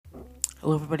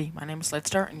Hello everybody, my name is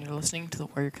Lightstar and you're listening to the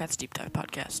Warrior Cats Deep Dive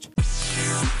Podcast.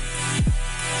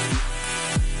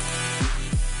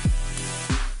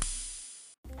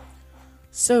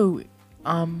 So,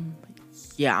 I'm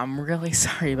really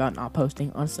sorry about not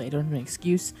posting. Honestly, I don't have an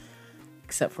excuse,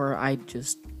 except for I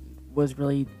just was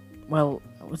really, I'm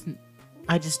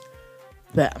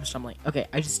stumbling. Okay,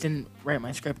 I just didn't write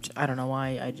my script. I don't know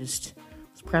why, I just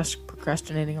was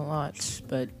procrastinating a lot,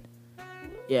 but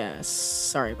yeah,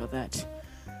 sorry about that.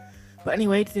 But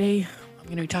anyway, today I'm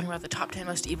going to be talking about the top 10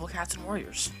 most evil cats and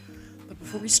warriors. But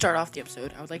before we start off the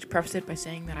episode, I would like to preface it by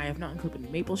saying that I have not included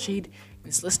Mapleshade in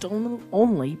this list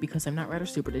only because I'm not Red or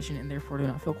Super Edition and therefore do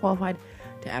not feel qualified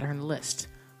to add her in the list.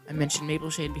 I mentioned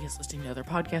Mapleshade because listening to other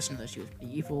podcasts and that she was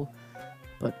pretty evil,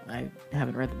 but I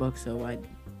haven't read the book, so like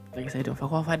I said, I don't feel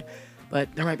qualified.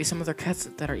 But there might be some other cats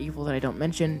that are evil that I don't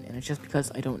mention, and it's just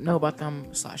because I don't know about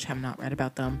them / have not read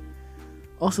about them.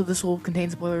 Also, this will contain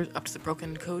spoilers up to the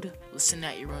broken code. Listen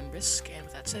at your own risk, and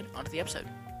with that said, onto the episode.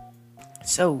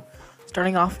 So,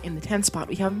 starting off in the 10th spot,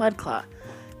 we have Mudclaw.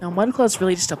 Now, Mudclaw is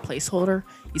really just a placeholder.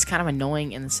 He's kind of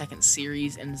annoying in the second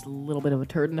series, and is a little bit of a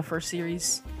turd in the first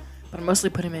series. But I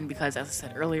mostly put him in because, as I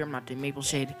said earlier, I'm not doing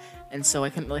Mapleshade, and so I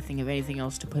couldn't really think of anything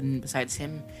else to put in besides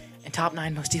him. And top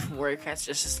 9 most evil warrior cats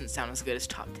just doesn't sound as good as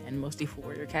top 10 most evil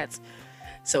warrior cats.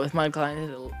 So with Mudclaw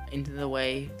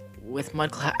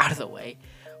out of the way,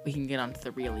 we can get on to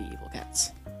the really evil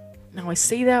cats. Now I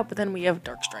say that, but then we have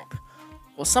Darkstripe.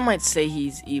 Well, some might say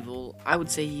he's evil. I would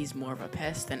say he's more of a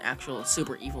pest than actual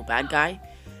super evil bad guy.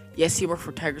 Yes, he worked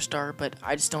for Tigerstar, but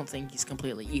I just don't think he's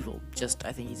completely evil.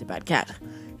 I think he's a bad cat.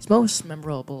 His most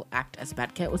memorable act as a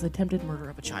bad cat was attempted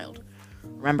murder of a child.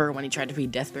 Remember when he tried to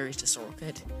feed deathberries to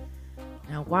Sorrelkit?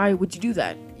 Now, why would you do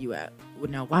that?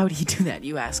 Why would he do that,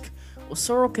 you ask? Well,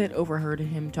 Sorrelkit overheard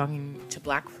him talking to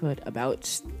Blackfoot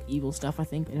about evil stuff, I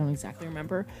think. I don't exactly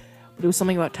remember. But it was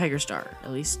something about Tigerstar.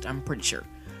 At least, I'm pretty sure.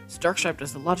 So Darkstripe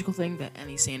does the logical thing that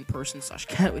any sane person /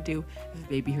 cat would do if a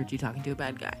baby heard you talking to a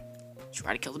bad guy.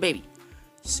 Try to kill the baby.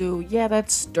 So, yeah,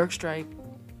 that's Darkstripe.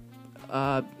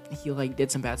 He,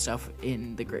 did some bad stuff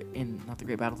in the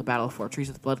Battle of Four Trees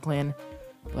of the Blood Clan.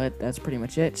 But that's pretty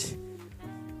much it.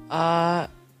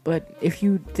 But if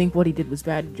you think what he did was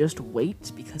bad, just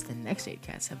wait, because the next 8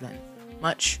 cats have done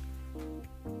much,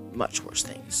 much worse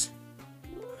things.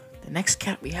 The next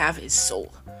cat we have is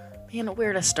Soul. Man,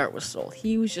 where to start with Soul?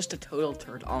 He was just a total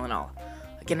turd all in all.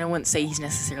 Again, I wouldn't say he's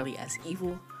necessarily as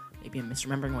evil. Maybe I'm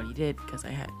misremembering what he did, because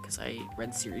I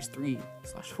read Series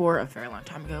 3/4 a very long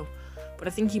time ago. But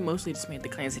I think he mostly just made the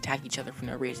clans attack each other for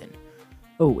no reason.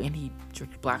 Oh, and he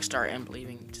tricked Blackstar and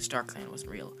believing the StarClan wasn't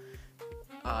real.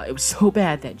 It was so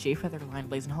bad that Jay Feather,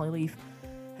 Lionblaze, and Hollyleaf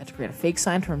had to create a fake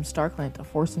sign from StarClan to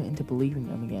force him into believing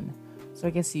them again. So I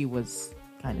guess he was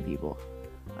kind of evil.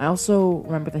 I also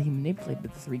remember that he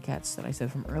manipulated the 3 cats that I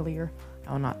said from earlier.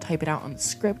 I will not type it out on the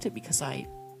script because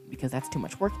that's too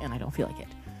much work and I don't feel like it.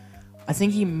 I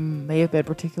think he may have been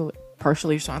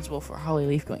partially responsible for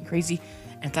Hollyleaf going crazy,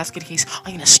 and if that's the case,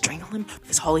 I'm gonna strangle him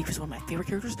because Hollyleaf is one of my favorite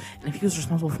characters, and if he was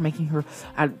responsible for taking her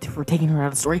out of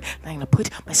the story, then I'm gonna put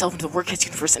myself into the Warrior Cats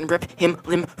universe and rip him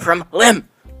limb from limb.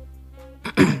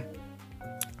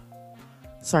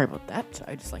 Sorry about that.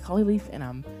 I just like Hollyleaf,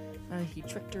 and he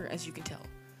tricked her, as you can tell.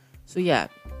 So yeah,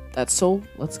 that's Soul.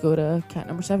 Let's go to cat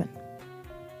number 7.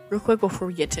 Real quick before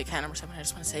we get to cat number 7, I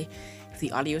just want to say, if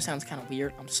the audio sounds kind of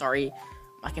weird, I'm sorry.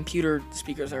 My computer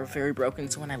speakers are very broken,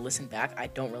 so when I listen back, I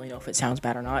don't really know if it sounds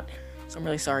bad or not. So I'm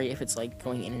really sorry if it's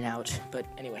going in and out. But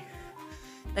anyway,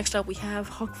 next up we have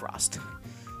Hawkfrost.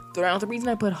 The reason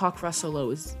I put Hawkfrost so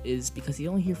low is because he's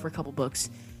only here for a couple books,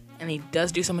 and he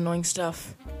does do some annoying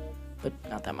stuff, but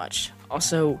not that much.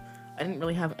 Also, I didn't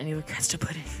really have any other cats to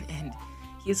put in, and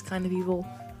he is kind of evil,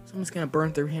 so I'm just gonna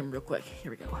burn through him real quick.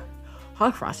 Here we go.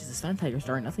 Hawkfrost is a son of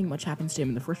Tigerstar, and nothing much happens to him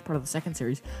in the first part of the second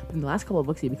series, but in the last couple of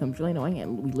books he becomes really annoying,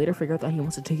 and we later figure out that he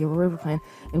wants to take over River Clan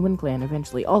and Wind Clan,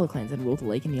 eventually all the clans, and rule the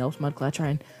lake, and he helps Mudclaw try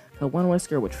and kill One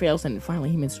Whisker, which fails, and finally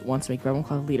he wants to make Brambleclaw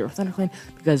the leader of ThunderClan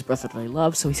because brotherly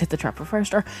love, so he set the trap for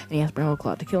Firestar, and he asks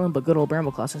Brambleclaw to kill him, but good old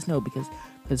Brambleclaw says no because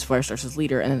Firestar's his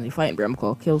leader, and then they fight, and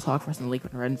Brambleclaw kills Hawkfrost in the lake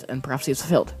and prophecy is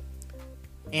fulfilled.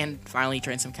 And finally he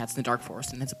trains some cats in the Dark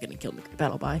Forest and ends up getting killed in a great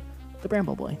battle by the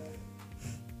Bramble Boy.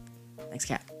 Next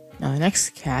cat. Now, the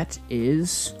next cat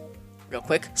is, real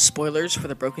quick, spoilers for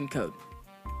the Broken Code.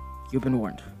 You've been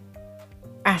warned.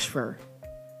 Ashfur.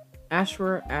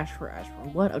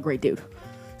 What a great dude.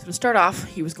 So to start off,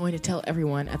 he was going to tell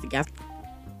everyone at the gathering.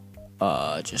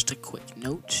 Just a quick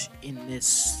note, in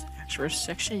this Ashfur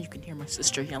section, you can hear my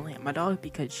sister yelling at my dog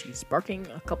because she's barking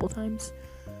a couple times.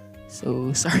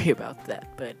 So sorry about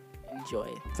that, but enjoy.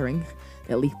 Thring,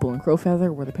 that Leaf, Bull, and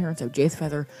Crowfeather were the parents of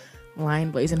Jaythfeather,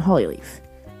 Lion, Blaze, and Hollyleaf.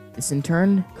 This in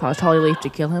turn caused Hollyleaf to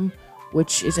kill him,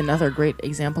 which is another great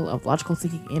example of logical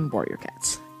thinking in warrior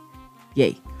cats.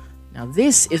 Yay. Now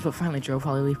this is what finally drove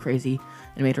Hollyleaf crazy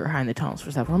and made her hide in the tunnels for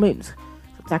several moons. So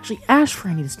it's actually Ash for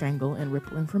I need to strangle and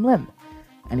rip limb from limb.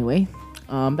 Anyway,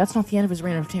 that's not the end of his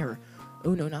reign of terror.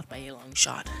 Oh no, not by a long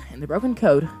shot. In the Broken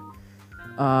Code,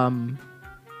 where am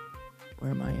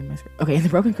I in my script? Okay, in the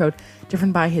Broken Code,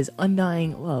 driven by his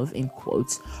undying love, in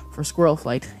quotes, for squirrel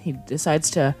flight, he decides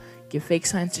to give fake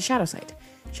signs to Shadowsight.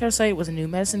 Shadowsight was a new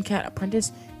medicine cat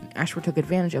apprentice, and Ashfur took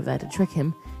advantage of that to trick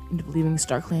him into believing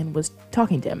StarClan was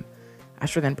talking to him.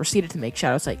 Ashfur then proceeded to make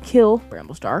Shadowsight kill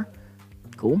Bramblestar,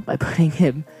 cool, by putting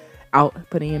him out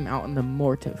in the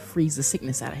moor to freeze the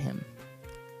sickness out of him.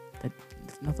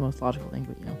 That's not the most logical thing,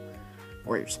 but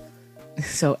warriors.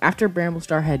 So after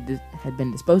Bramblestar had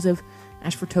been disposed of,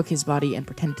 Ashfur took his body and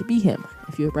pretended to be him.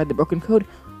 If you have read the Broken Code,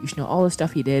 you should know all the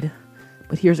stuff he did,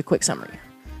 but here's a quick summary.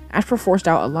 Ashfur forced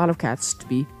a lot of cats to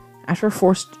be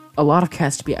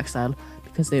exiled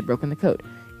because they had broken the code.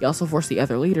 He also forced the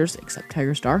other leaders, except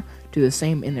Tigerstar, to do the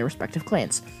same in their respective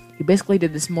clans. He basically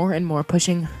did this more and more,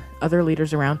 pushing other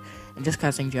leaders around and just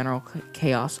causing general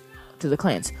chaos to the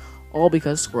clans, all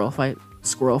because Squirrel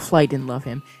Flight didn't love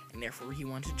him, and therefore he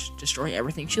wanted to destroy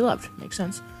everything she loved. Makes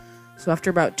sense. So after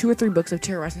about 2 or 3 books of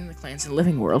terrorizing the clans in the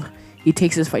living world, he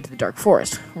takes his fight to the Dark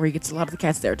Forest, where he gets a lot of the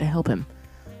cats there to help him.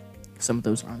 Some of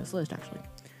those are on this list, actually.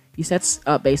 He sets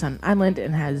up base on an island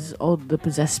and has all the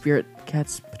possessed spirit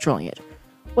cats patrolling it.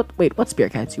 What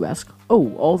spirit cats, you ask?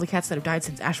 Oh, all the cats that have died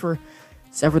since Ashfur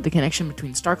severed the connection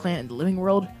between StarClan and the living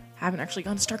world haven't actually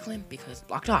gone to StarClan because it's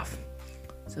blocked off.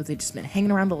 So they've just been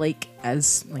hanging around the lake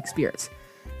as, spirits.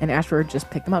 And Ashfur just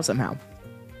picked them up somehow.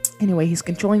 Anyway, he's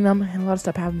controlling them, and a lot of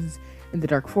stuff happens in the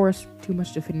Dark Forest. Too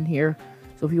much to fit in here.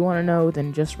 So if you want to know,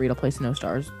 then just read A Place in No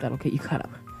Stars. That'll get you caught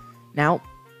up. Now,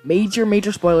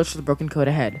 major spoilers for the Broken Code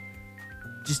ahead.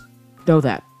 Just know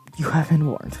that. You have been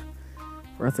warned.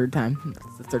 For a third time.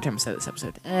 That's the third time I said this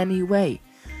episode. Anyway,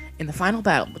 in the final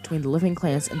battle between the living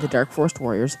clans and the Dark Forest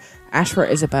warriors, Ashfur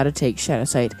is about to take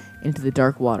Shadowsight into the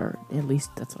Dark Water. At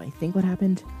least, that's what I think what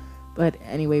happened. But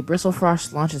anyway,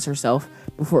 Bristlefrost launches herself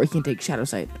before he can take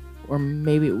Shadowsight. Or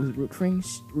maybe it was Root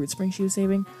Spring she was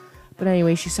saving. But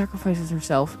anyway, she sacrifices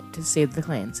herself to save the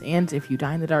clans. And if you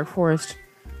die in the Dark Forest,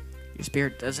 your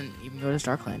spirit doesn't even go to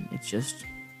StarClan. It's just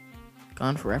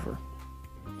gone forever.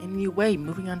 Anyway,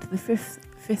 moving on to the fifth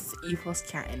evilest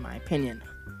cat in my opinion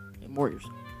in Warriors.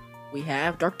 We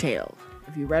have Darktail.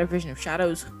 If you read A Vision of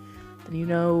Shadows, then you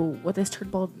know what this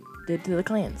turdball did to the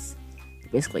clans. He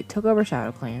basically took over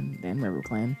Shadow Clan, then River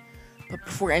Clan. But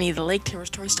before any of the Lake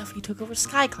Territory stuff, he took over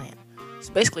Sky Clan.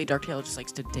 So basically, Darktail just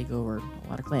likes to take over a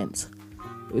lot of clans.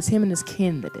 It was him and his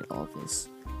kin that did all of this.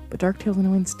 But Darktail's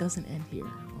annoyance doesn't end here.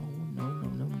 Oh,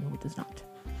 no, it does not.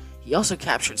 He also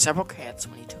captured several cats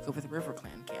when he took over the River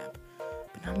Clan camp.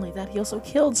 But not only that, he also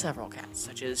killed several cats,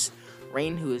 such as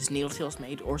Rain, who is Needletail's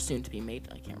mate, or soon-to-be mate,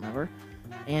 I can't remember,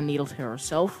 and Needletail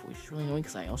herself, which is really annoying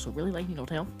because I also really like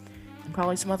Needletail, and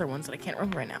probably some other ones that I can't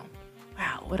remember right now.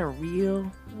 Wow, what a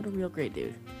real great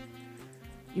dude.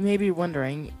 You may be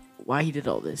wondering why he did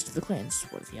all this to the clans.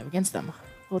 What does he have against them?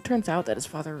 Well, it turns out that his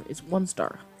father is One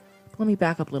Star. But let me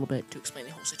back up a little bit to explain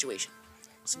the whole situation.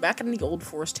 So back in the old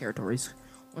forest territories,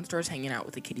 One Star is hanging out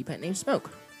with a kitty pet named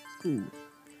Smoke. Ooh.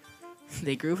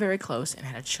 They grew very close and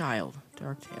had a child,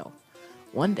 Darktail.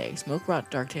 One day, Smoke brought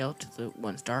Darktail to the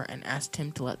One Star and asked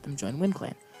him to let them join Wind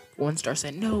Clan. But One Star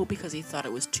said no because he thought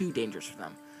it was too dangerous for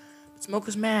them. But Smoke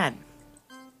was mad.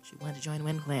 She wanted to join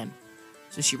Wind Clan.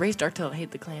 So she raised Darktail to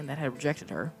hate the clan that had rejected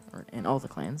her, and all the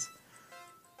clans,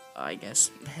 I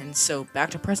guess. And so, back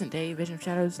to present day, Vision of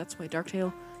Shadows, that's why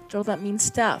Darktail did all that mean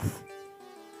stuff.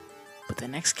 But the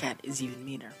next cat is even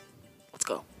meaner. Let's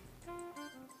go.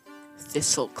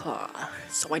 Thistleclaw.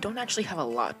 So I don't actually have a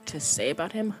lot to say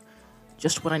about him,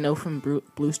 just what I know from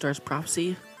Blue Star's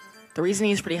prophecy. The reason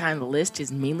he's pretty high on the list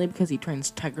is mainly because he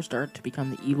trains Tigerstar to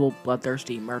become the evil,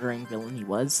 bloodthirsty, murdering villain he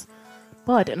was.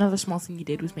 But another small thing he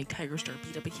did was make Tigerstar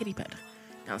beat up a kitty pet.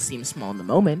 Now it seems small in the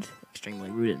moment,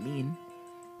 extremely rude and mean,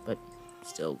 but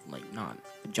still, not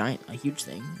a huge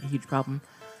thing, a huge problem.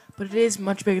 But it is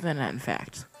much bigger than that, in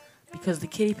fact. Because the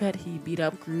kitty pet he beat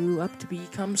up grew up to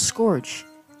become Scourge.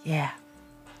 Yeah,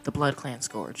 the Blood Clan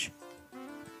Scourge.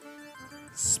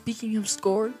 Speaking of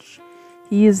Scourge,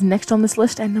 he is next on this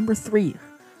list at number 3.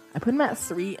 I put him at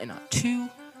 3 and not 2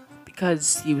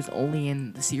 because he was only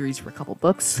in the series for a couple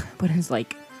books, but in his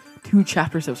 2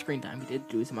 chapters of screen time, he did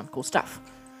do some cool stuff.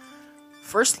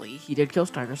 Firstly, he did kill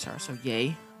Tigerstar, so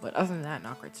yay, but other than that,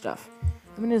 not great stuff.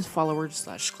 Him and his followers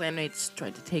slash clanmates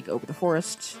tried to take over the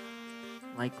forest,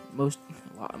 like a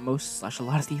lot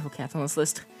of the evil cats on this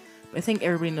list. But I think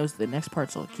everybody knows the next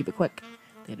part, so I'll keep it quick.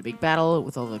 They had a big battle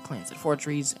with all the clans at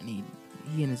Fortrees, and he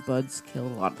and his buds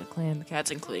killed a lot of the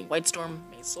cats, including Whitestorm.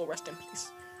 May his soul rest in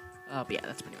peace. But yeah,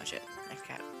 that's pretty much it. Next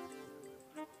cat.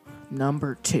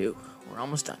 Number 2. We're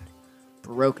almost done.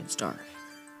 Broken Star.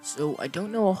 So I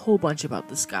don't know a whole bunch about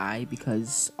this guy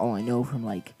because all I know from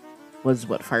was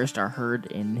what Firestar heard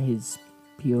in his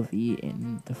POV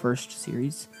in the first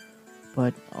series.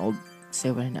 But I'll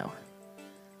say what I know.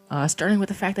 Starting with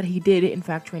the fact that he did, in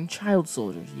fact, train child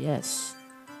soldiers. Yes,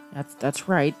 that's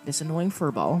right. This annoying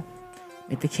furball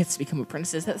made the kids become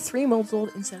apprentices at 3 months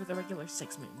old instead of the regular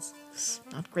 6 moons.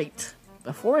 Not great.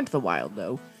 Before Into the Wild,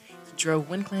 though, he drove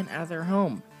WindClan out of their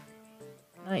home.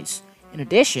 Nice. In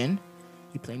addition,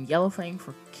 he blamed Yellowfang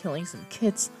for killing some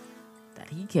kids that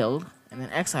he killed and then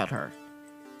exiled her.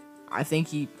 I think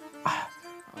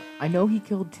I know he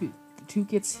killed two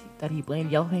kids that he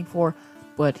blamed Yellowfang for,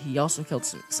 but he also killed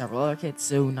several other kids,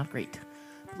 so not great.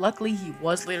 But luckily, he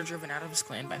was later driven out of his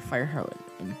clan by Fireheart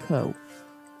and co.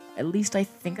 At least I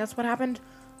think that's what happened.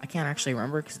 I can't actually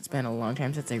remember because it's been a long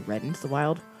time since I read Into the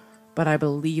Wild, but I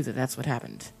believe that that's what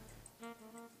happened,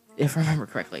 if I remember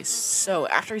correctly. So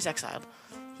after he's exiled,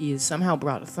 he is somehow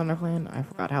brought to ThunderClan. I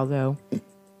forgot how though. Did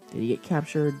he get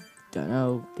captured? Don't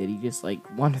know. Did he just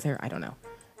wander there? I don't know.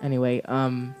 Anyway,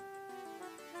 lost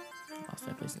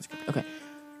my place in the script. Okay.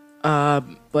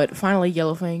 But finally,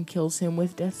 Yellowfang kills him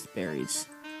with death berries.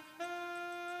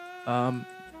 I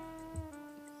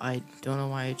don't know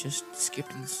why I just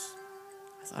skipped I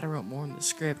thought I wrote more in the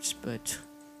script, but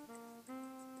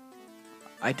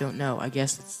I don't know. I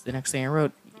guess that's the next thing I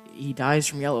wrote. He dies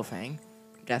from Yellowfang,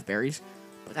 death berries,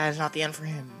 but that is not the end for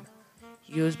him.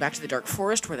 He goes back to the Dark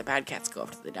Forest where the bad cats go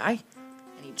after they die,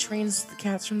 and he trains the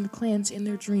cats from the clans in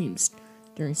their dreams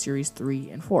during series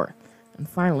 3 and 4. And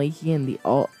finally, he and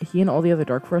all the other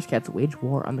Dark Forest cats wage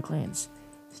war on the clans.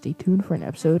 Stay tuned for an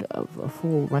episode of a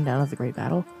full rundown of the Great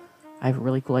Battle. I have a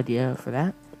really cool idea for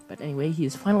that. But anyway, he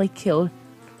is finally killed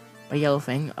by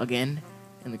Yellowfang again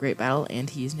in the Great Battle, and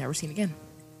he is never seen again.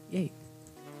 Yay.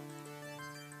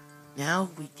 Now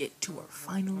we get to our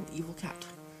final evil cat.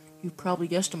 You've probably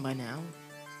guessed him by now.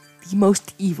 The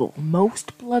most evil,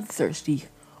 most bloodthirsty,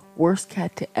 worst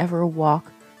cat to ever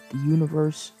walk the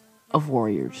universe of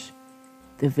warriors.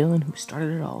 The villain who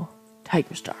started it all,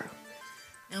 Tigerstar.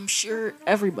 Now I'm sure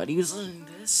everybody who's listening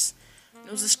to this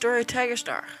knows the story of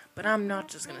Tigerstar, but I'm not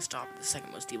just going to stop at the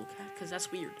second most evil cat, because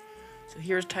that's weird. So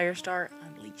here's Tigerstar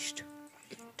Unleashed.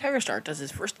 Tigerstar does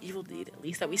his first evil deed, at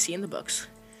least that we see in the books,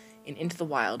 in Into the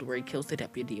Wild, where he kills the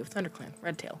deputy of ThunderClan,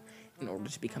 Redtail, in order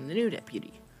to become the new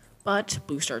deputy. But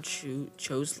Bluestar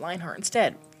chose Lionheart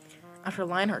instead. After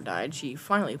Lionheart died, she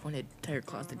finally appointed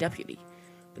Tigerclaw the deputy,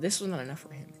 but this was not enough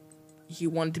for him. He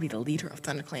wanted to be the leader of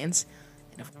ThunderClans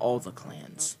and of all the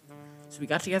clans. So we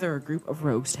got together a group of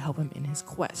rogues to help him in his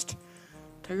quest.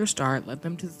 Tigerstar led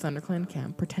them to the ThunderClan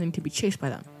camp, pretending to be chased by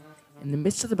them. In the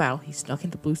midst of the battle, he snuck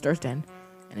into Bluestar's den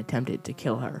and attempted to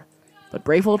kill her. But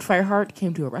brave old Fireheart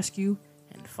came to a rescue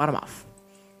and fought him off.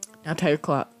 Now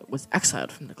Tigerclaw was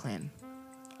exiled from the clan,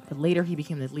 but later he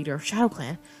became the leader of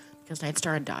ShadowClan because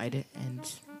Nightstar had died,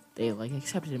 and they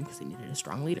accepted him because they needed a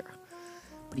strong leader.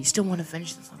 But he still wanted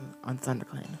vengeance on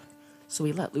ThunderClan, so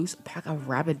he let loose a pack of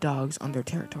rabid dogs on their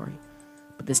territory.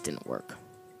 But this didn't work.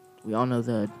 We all know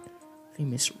the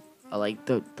famous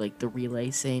the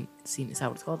relay scene. Is that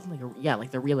what it's called?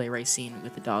 The relay race scene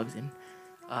with the dogs in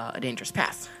A Dangerous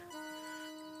Path.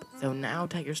 Though now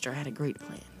Tigerstar had a great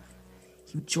plan.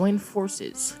 He would join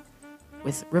forces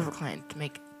with RiverClan to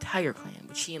make TigerClan,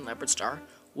 which he and Leopardstar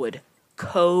would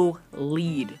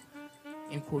co-lead.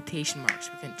 In quotation marks,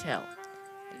 we couldn't tell.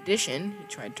 In addition, he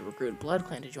tried to recruit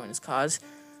BloodClan to join his cause,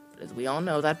 but as we all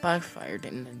know, that backfired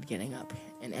and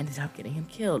ended up getting him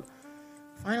killed.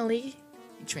 Finally,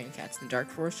 he trained cats in the Dark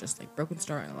Forest, just like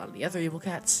Brokenstar and a lot of the other evil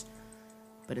cats.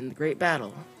 But in the Great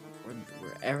Battle, where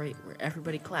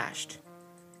everybody clashed,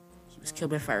 he was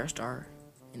killed by Firestar,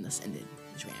 and thus ended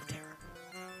his reign of terror.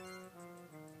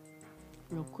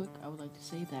 Real quick, I would like to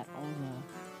say that all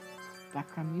the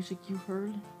background music you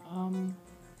heard in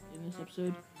this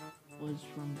episode was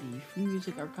from the Free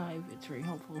Music Archive. It's very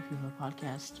helpful if you have a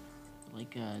podcast,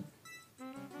 like a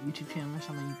YouTube channel or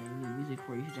something that you need music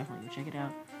for. You should definitely go check it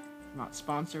out. It's not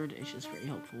sponsored, it's just very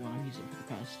helpful when I've used it for the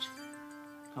past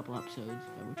couple episodes,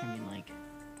 which I mean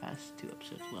past 2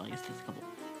 episodes. Well, I guess there's a couple.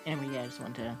 Anyway, yeah, I just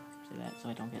wanted to say that so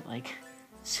I don't get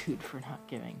sued for not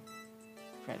giving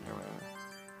credit or whatever.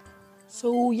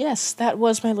 So yes, that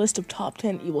was my list of top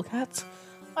 10 evil cats.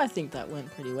 I think that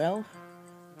went pretty well.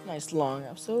 nice long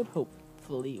episode.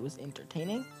 Hopefully it was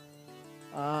entertaining.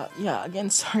 Yeah, again,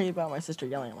 sorry about my sister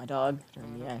yelling at my dog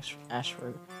during the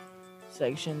Ashford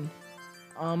section.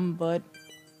 But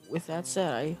with that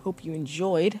said, I hope you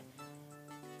enjoyed.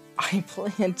 I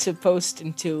plan to post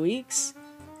in 2 weeks,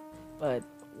 but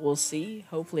we'll see.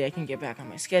 Hopefully I can get back on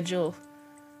my schedule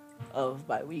of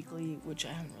bi-weekly, which I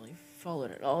haven't really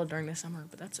followed at all during the summer,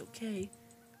 but that's okay,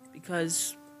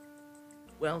 because,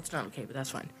 well, it's not okay, but that's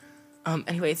fine.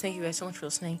 Anyway, thank you guys so much for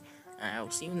listening, and I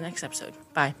will see you in the next episode.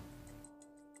 Bye.